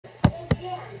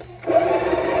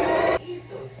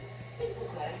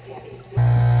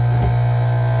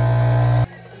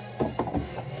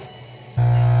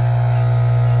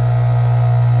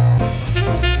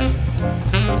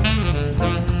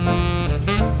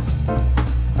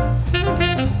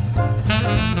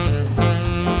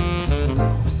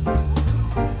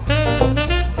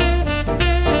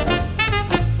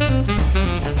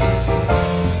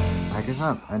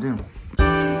I do.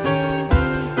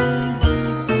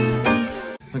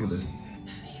 Look at this.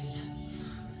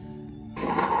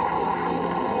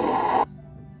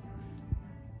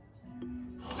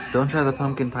 Don't try the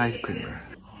pumpkin pie creamer.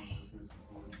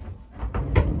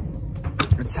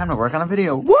 It's time to work on a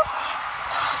video. Woo!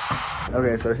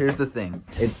 Okay, so here's the thing.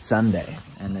 It's Sunday,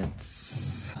 and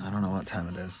it's, I don't know what time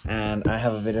it is. And I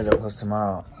have a video to post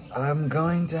tomorrow. I'm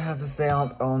going to have to stay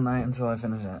up all night until I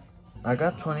finish it. I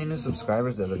got 20 new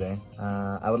subscribers the other day.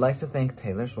 I would like to thank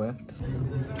Taylor Swift.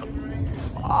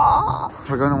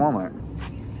 We're going to Walmart.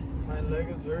 My leg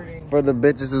is hurting. For the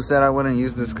bitches who said I wouldn't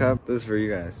use this cup, this is for you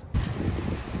guys.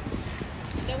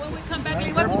 Then when we come back,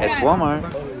 It's Walmart.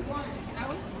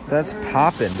 That's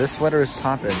poppin'. This sweater is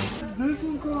poppin'. This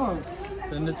one cost.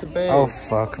 Send it to Babe. Oh,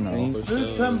 fuck no. This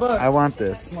is $10. I want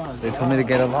this. They told me to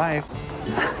get a life.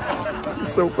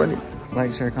 It's so funny.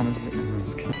 Like, share, comment.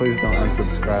 Please don't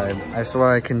unsubscribe. I swear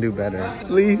I can do better.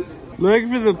 Please. Look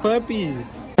for the puppies.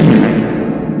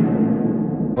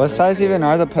 What size even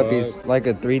are the puppies? Like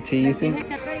a 3T, you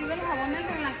think?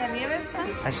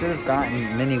 I should have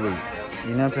gotten mini wheats,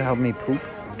 you know, to help me poop.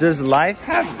 Does Life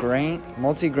have grain,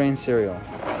 multi-grain cereal?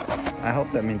 I hope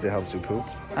that means it helps you poop.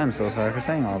 I'm so sorry for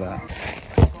saying all that.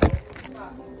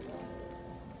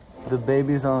 The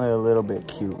baby's only a little bit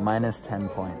cute, minus 10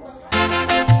 points.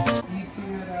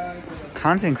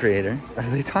 Content creator? Are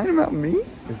they talking about me?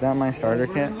 Is that my starter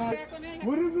kit?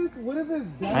 What if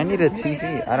it's I need a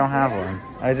TV. I don't have one.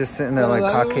 I just sit in there like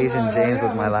Caucasian James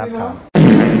with my laptop.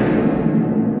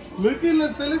 Look at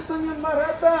las teles están bien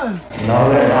baratas. No,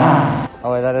 they're not.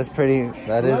 Oh wait, that is pretty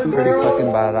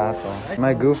fucking barato.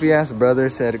 My goofy ass brother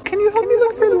said, "Can you help me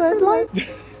look for LED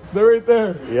lights?" They're right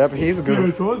there. Yep, he's good.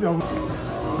 I told you.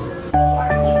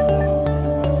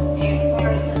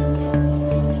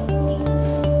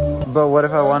 But what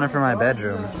if I want it for my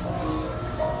bedroom?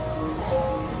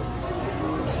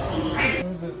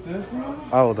 Is it this one?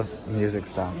 Oh, the music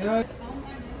stopped. Yeah.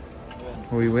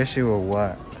 We wish you were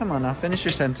what? Come on now, finish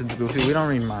your sentence, Goofy. We don't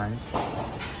read minds.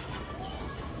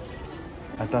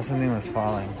 I thought something was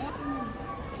falling.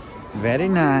 Very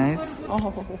nice. Oh,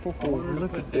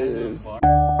 look at this. I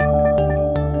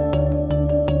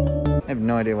have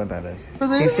no idea what that is.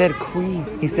 He said queen.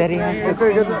 He said he has to.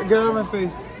 Okay, get out of my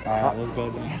face. Alright, let's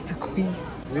go. He has to queen.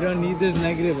 We don't need this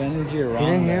negative energy around.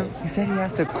 You didn't hear him? He said he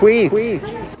has to queen.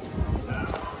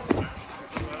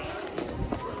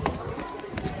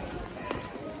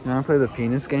 You wanna play the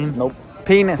penis game? Nope.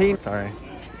 Penis! Sorry.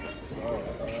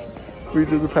 We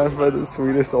just passed by the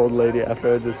sweetest old lady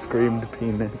after I just screamed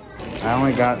penis. I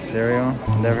only got cereal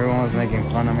and everyone was making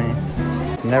fun of me.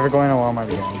 Never going to Walmart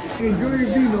again. Enjoy your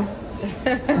vino.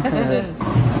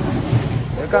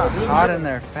 It got hot in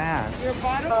there fast.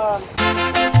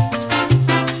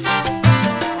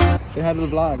 Say hi to the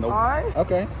vlog. Nope. Hi.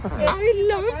 Okay. I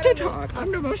love to talk.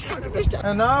 I'm the most talkative.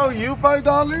 And now you $5?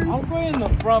 I'm going in the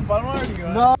front, but I'm already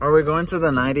going. No. Are we going to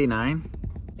the 99?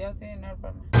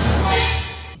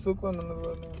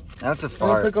 That's a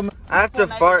fart. I have to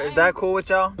fart. Is that cool with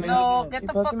y'all? No, get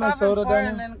the fuck off and fart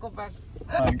and then go back.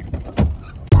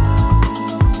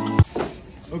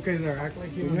 Okay, there. Act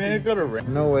like you.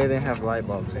 No way they have light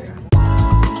bulbs here.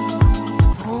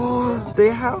 Oh, they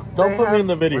have. Don't put me in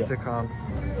the video. What's it called?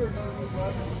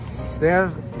 They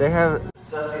have.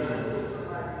 Sustenance.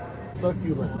 Fuck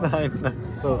you, man. I know.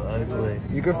 So ugly.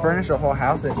 You could furnish a whole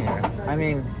house in here. I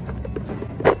mean,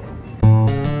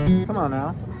 come on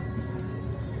now.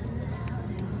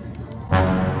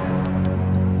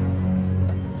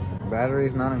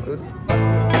 Batteries not included.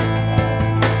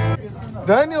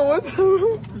 Daniel, what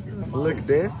the? Look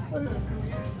this.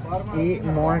 Eat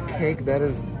more cake. That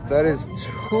is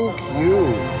too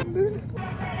cute.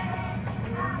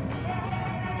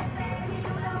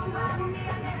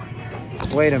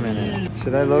 Wait a minute.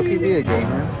 Should I low-key be a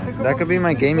gamer? That could be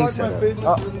my gaming setup.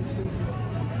 Oh.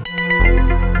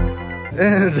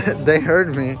 They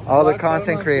heard me. All the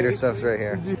content creator stuff's right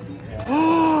here.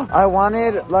 I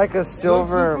wanted like a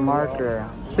silver marker.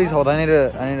 Please hold. I need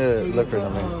to look for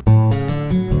something.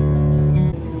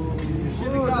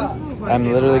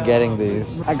 I'm literally getting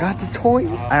these. I got the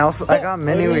toys. I got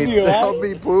mini wheats to help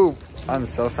me poop. I'm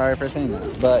so sorry for saying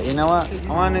that. But you know what? I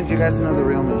wanted you guys to know the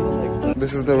real me.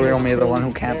 This is the real me, the one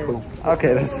who can't poop.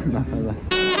 Okay, that's enough of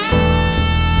that.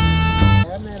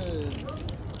 I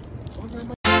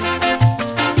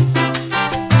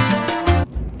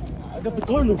got the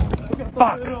corner.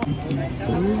 Fuck!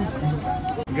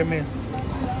 Give me.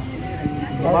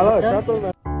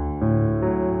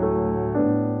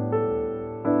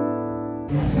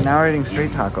 Now we're eating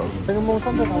street tacos.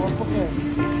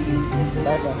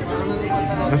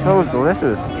 This was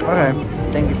delicious. Okay,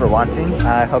 thank you for watching.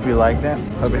 I hope you liked it.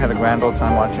 Hope you had a grand old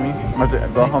time watching me. I'm going to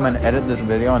go home and edit this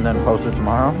video and then post it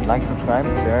tomorrow. Like, subscribe,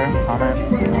 share, comment.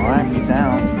 Alright, peace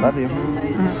out. Love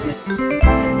you.